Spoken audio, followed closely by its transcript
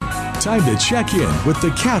Time to check in with the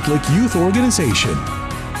Catholic Youth Organization.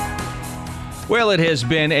 Well, it has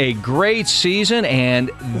been a great season, and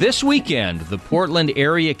this weekend, the Portland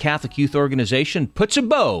Area Catholic Youth Organization puts a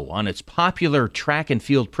bow on its popular track and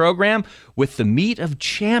field program with the Meet of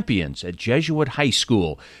Champions at Jesuit High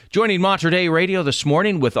School. Joining Mater Dei Radio this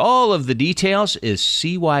morning with all of the details is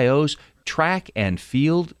CYO's Track and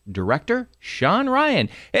Field Director, Sean Ryan.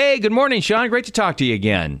 Hey, good morning, Sean. Great to talk to you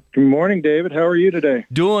again. Good morning, David. How are you today?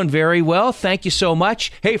 Doing very well. Thank you so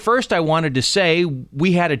much. Hey, first I wanted to say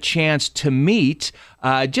we had a chance to meet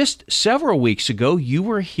just several weeks ago. You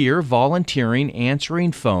were here volunteering,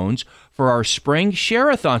 answering phones for our spring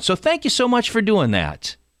share-a-thon. So thank you so much for doing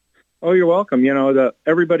that. Oh, you're welcome. You know,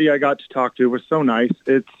 everybody I got to talk to was so nice.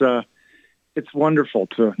 It's wonderful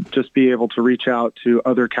to just be able to reach out to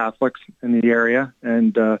other Catholics in the area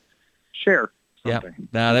and share something.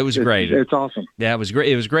 Yeah, that was great. It's awesome. Yeah, it was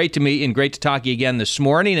great. It was great to meet and great to talk to you again this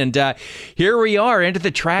morning. And here we are into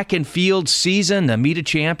the track and field season, the Meet of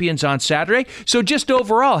Champions on Saturday. So just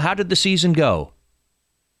overall, how did the season go?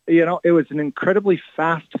 You know, it was an incredibly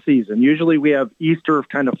fast season. Usually we have Easter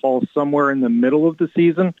kind of falls somewhere in the middle of the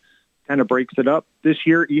season, kind of breaks it up. This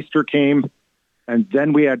year, Easter came, and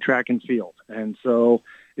then we had track and field. And so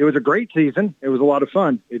it was a great season. It was a lot of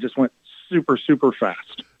fun. It just went super, super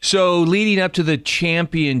fast. So leading up to the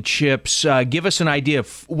championships, give us an idea of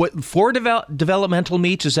four developmental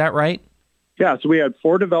meets, is that right? Yeah, so we had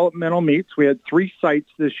 4 developmental meets. We had 3 sites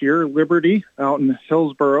this year, Liberty out in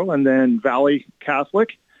Hillsborough, and then Valley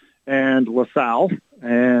Catholic and LaSalle.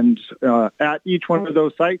 And at each one of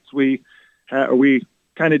those sites, we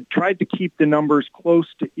kind of tried to keep the numbers close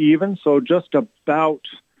to even, so just about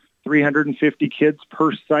 350 kids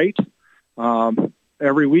per site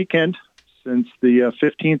every weekend since the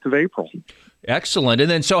 15th of April. Excellent.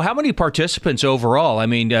 And then, so how many participants overall? I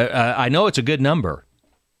mean, I know it's a good number.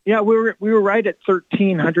 Yeah, we were right at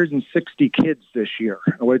 1,360 kids this year,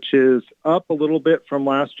 which is up a little bit from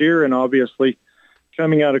last year. And obviously,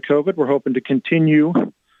 coming out of COVID, we're hoping to continue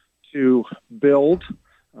to build.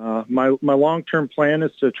 My long-term plan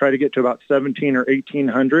is to try to get to about 1,700 or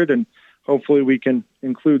 1,800, and hopefully we can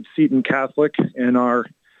include Seton Catholic in our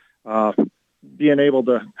being able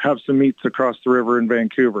to have some meets across the river in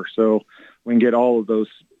Vancouver, so we can get all of those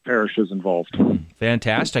parishes involved.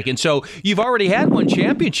 Fantastic. And so you've already had one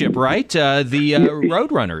championship, right? The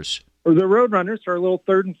Roadrunners. The Roadrunners are little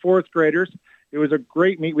 3rd and 4th graders. It was a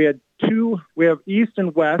great meet. We had 2. We have East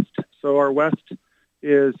and West, so our West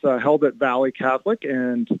is held at Valley Catholic,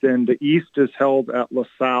 and then the East is held at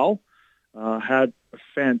LaSalle. Had a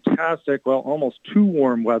fantastic, almost too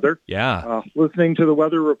warm weather. Yeah. Listening to the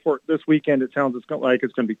weather report this weekend, it sounds like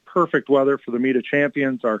it's going to be perfect weather for the Meet of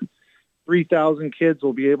Champions. Our 3,000 kids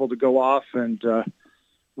will be able to go off and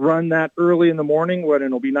run that early in the morning when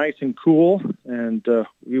it'll be nice and cool, and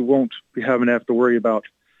we won't be having to have to worry about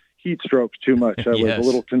heat strokes too much. I was a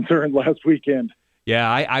little concerned last weekend. Yeah,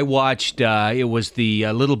 I watched, it was the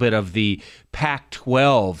little bit of the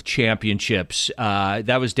Pac-12 championships.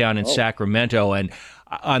 That was down in Sacramento, and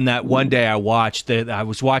on that one day I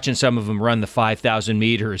was watching some of them run the 5,000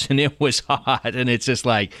 meters, and it was hot, and it's just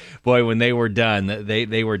like, boy, when they were done,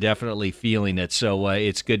 they were definitely feeling it. So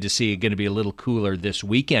it's good to see it going to be a little cooler this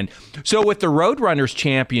weekend. So with the Roadrunners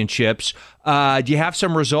championships, do you have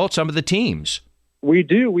some results, some of the teams? We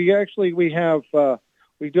do. We have,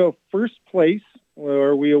 we go first place,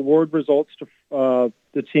 where we award results to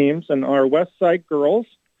the teams, and our West Side girls,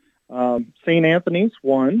 St. Anthony's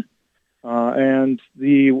won, and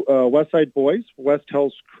the West Side boys, West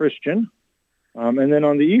Hills Christian, and then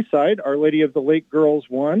on the East Side, Our Lady of the Lake girls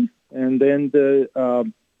won, and then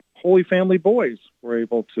the Holy Family boys were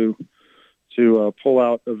able to pull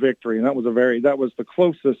out a victory, and that was the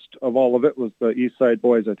closest of all of it was the East Side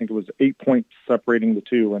boys. I think it was 8 points separating the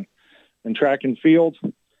two, and in track and field,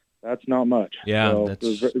 that's not much. Yeah, so it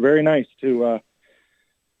was very nice to.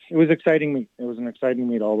 It was exciting meet. It was an exciting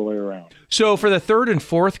meet all the way around. So for the 3rd and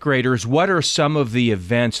 4th graders, what are some of the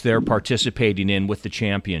events they're participating in with the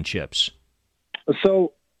championships?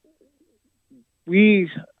 So the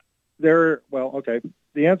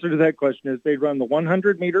answer to that question is they'd run the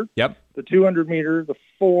 100 meter, yep, the 200 meter, the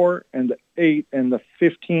 4 and the 8 and the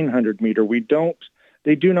 1,500 meter.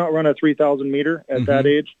 They do not run a 3,000 meter at that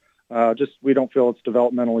age. We don't feel it's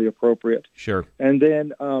developmentally appropriate. Sure. And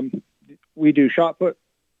then we do shot put,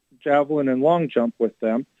 javelin, and long jump with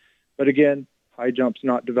them. But again, high jump's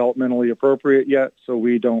not developmentally appropriate yet, so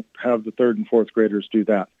we don't have the 3rd and 4th graders do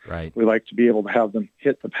that. Right. We like to be able to have them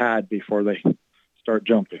hit the pad before they start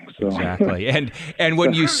jumping. So exactly. And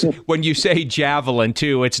when you say javelin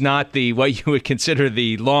too, it's not the what you would consider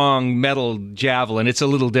the long metal javelin. It's a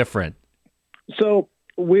little different. So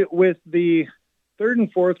with the third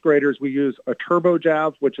and fourth graders, we use a turbo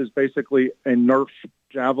jav, which is basically a Nerf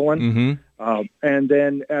javelin. And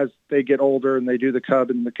then as they get older and they do the cub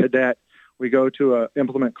and the cadet, we go to an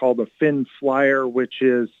implement called the fin flyer, which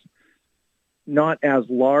is not as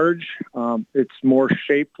large. It's more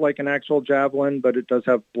shaped like an actual javelin, but it does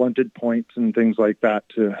have blunted points and things like that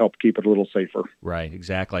to help keep it a little safer. Right,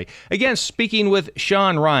 exactly. Again, speaking with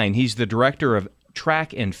Sean Ryan, he's the director of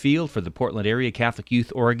track and field for the Portland Area Catholic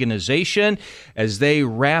Youth Organization. As they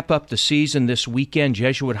wrap up the season this weekend,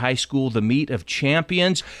 Jesuit High School, the Meet of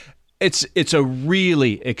Champions. It's a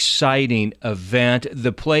really exciting event.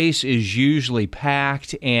 The place is usually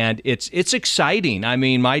packed, and it's exciting. I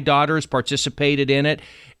mean, my daughter's participated in it,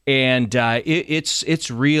 and it's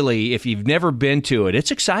really, if you've never been to it, it's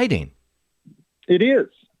exciting. It is.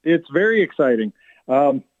 It's very exciting.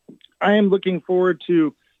 I am looking forward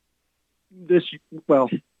to this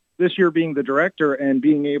year being the director and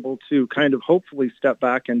being able to kind of hopefully step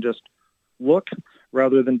back and just look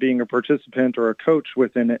rather than being a participant or a coach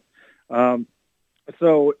within it.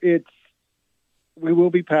 So we will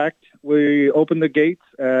be packed. We open the gates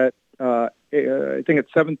at, I think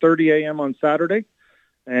it's 7:30 a.m. on Saturday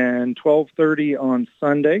and 12:30 on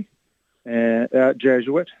Sunday at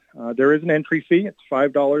Jesuit. There is an entry fee. It's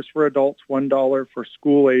 $5 for adults, $1 for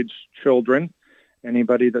school-age children.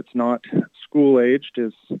 Anybody that's not school-aged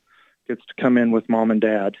gets to come in with mom and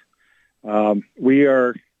dad. We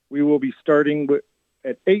will be starting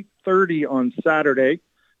at 8:30 on Saturday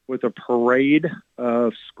with a parade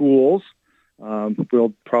of schools. We're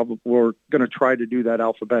going to try to do that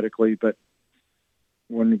alphabetically, but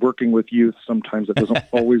when working with youth, sometimes it doesn't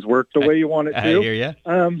always work the way you want it to. I hear you.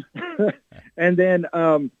 And then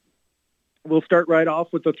we'll start right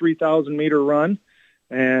off with the 3,000-meter run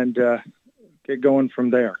and get going from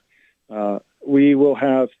there. We will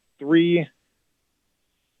have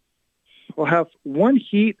one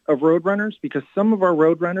heat of road runners because some of our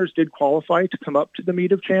road runners did qualify to come up to the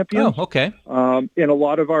Meet of Champions. Oh, okay. In a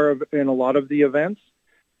lot of the events,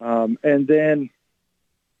 and then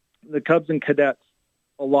the Cubs and Cadets.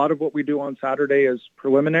 A lot of what we do on Saturday is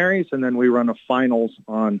preliminaries, and then we run a finals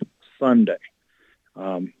on Sunday.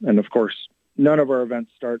 And of course, none of our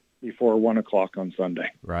events start before 1:00 on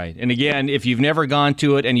Sunday. Right. And again, if you've never gone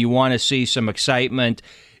to it and you want to see some excitement,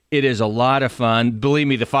 it is a lot of fun. Believe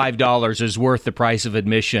me, the $5 is worth the price of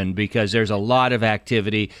admission because there's a lot of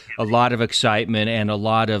activity, a lot of excitement, and a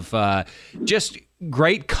lot of just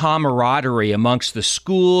great camaraderie amongst the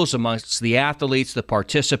schools, amongst the athletes, the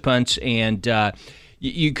participants, and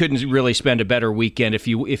you couldn't really spend a better weekend if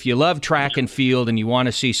you love track and field and you want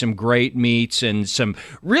to see some great meets and some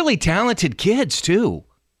really talented kids too.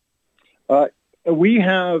 We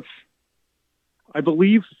have, I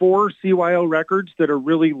believe, 4 CYO records that are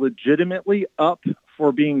really legitimately up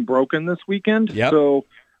for being broken this weekend. Yep. So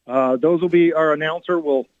those will be, our announcer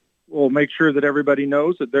will make sure that everybody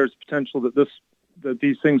knows that there's potential that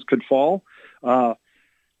these things could fall. There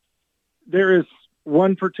is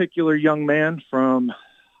one particular young man from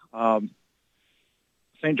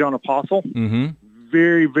St. John Apostle. Mm-hmm.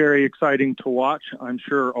 Very, very exciting to watch. I'm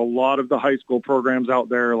sure a lot of the high school programs out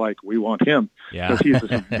there are like, we want him. Yeah. He's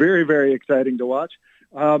very, very exciting to watch.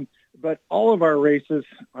 But all of our races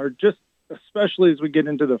are just, especially as we get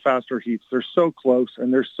into the faster heats, they're so close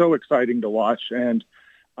and they're so exciting to watch. And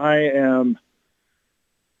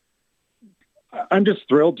I'm just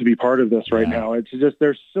thrilled to be part of this right now. It's just,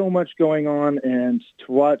 there's so much going on, and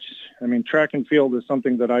to watch, I mean, track and field is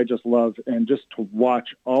something that I just love, and just to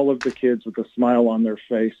watch all of the kids with a smile on their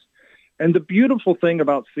face. And the beautiful thing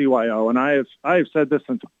about CYO, and I have said this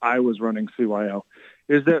since I was running CYO,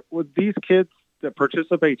 is that with these kids that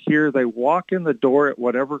participate here, they walk in the door at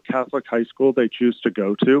whatever Catholic high school they choose to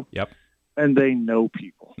go to. Yep. And they know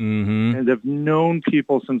people. Mm-hmm. And they've known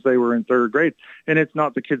people since they were in 3rd grade. And it's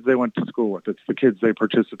not the kids they went to school with. It's the kids they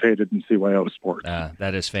participated in CYO sports.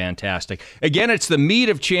 That is fantastic. Again, it's the Meet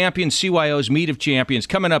of Champions, CYO's Meet of Champions,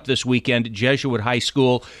 coming up this weekend at Jesuit High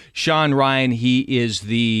School. Sean Ryan, he is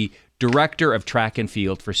the Director of Track and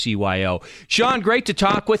Field for CYO. Sean, great to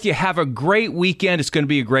talk with you. Have a great weekend. It's going to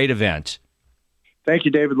be a great event. Thank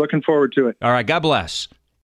you, David. Looking forward to it. All right. God bless.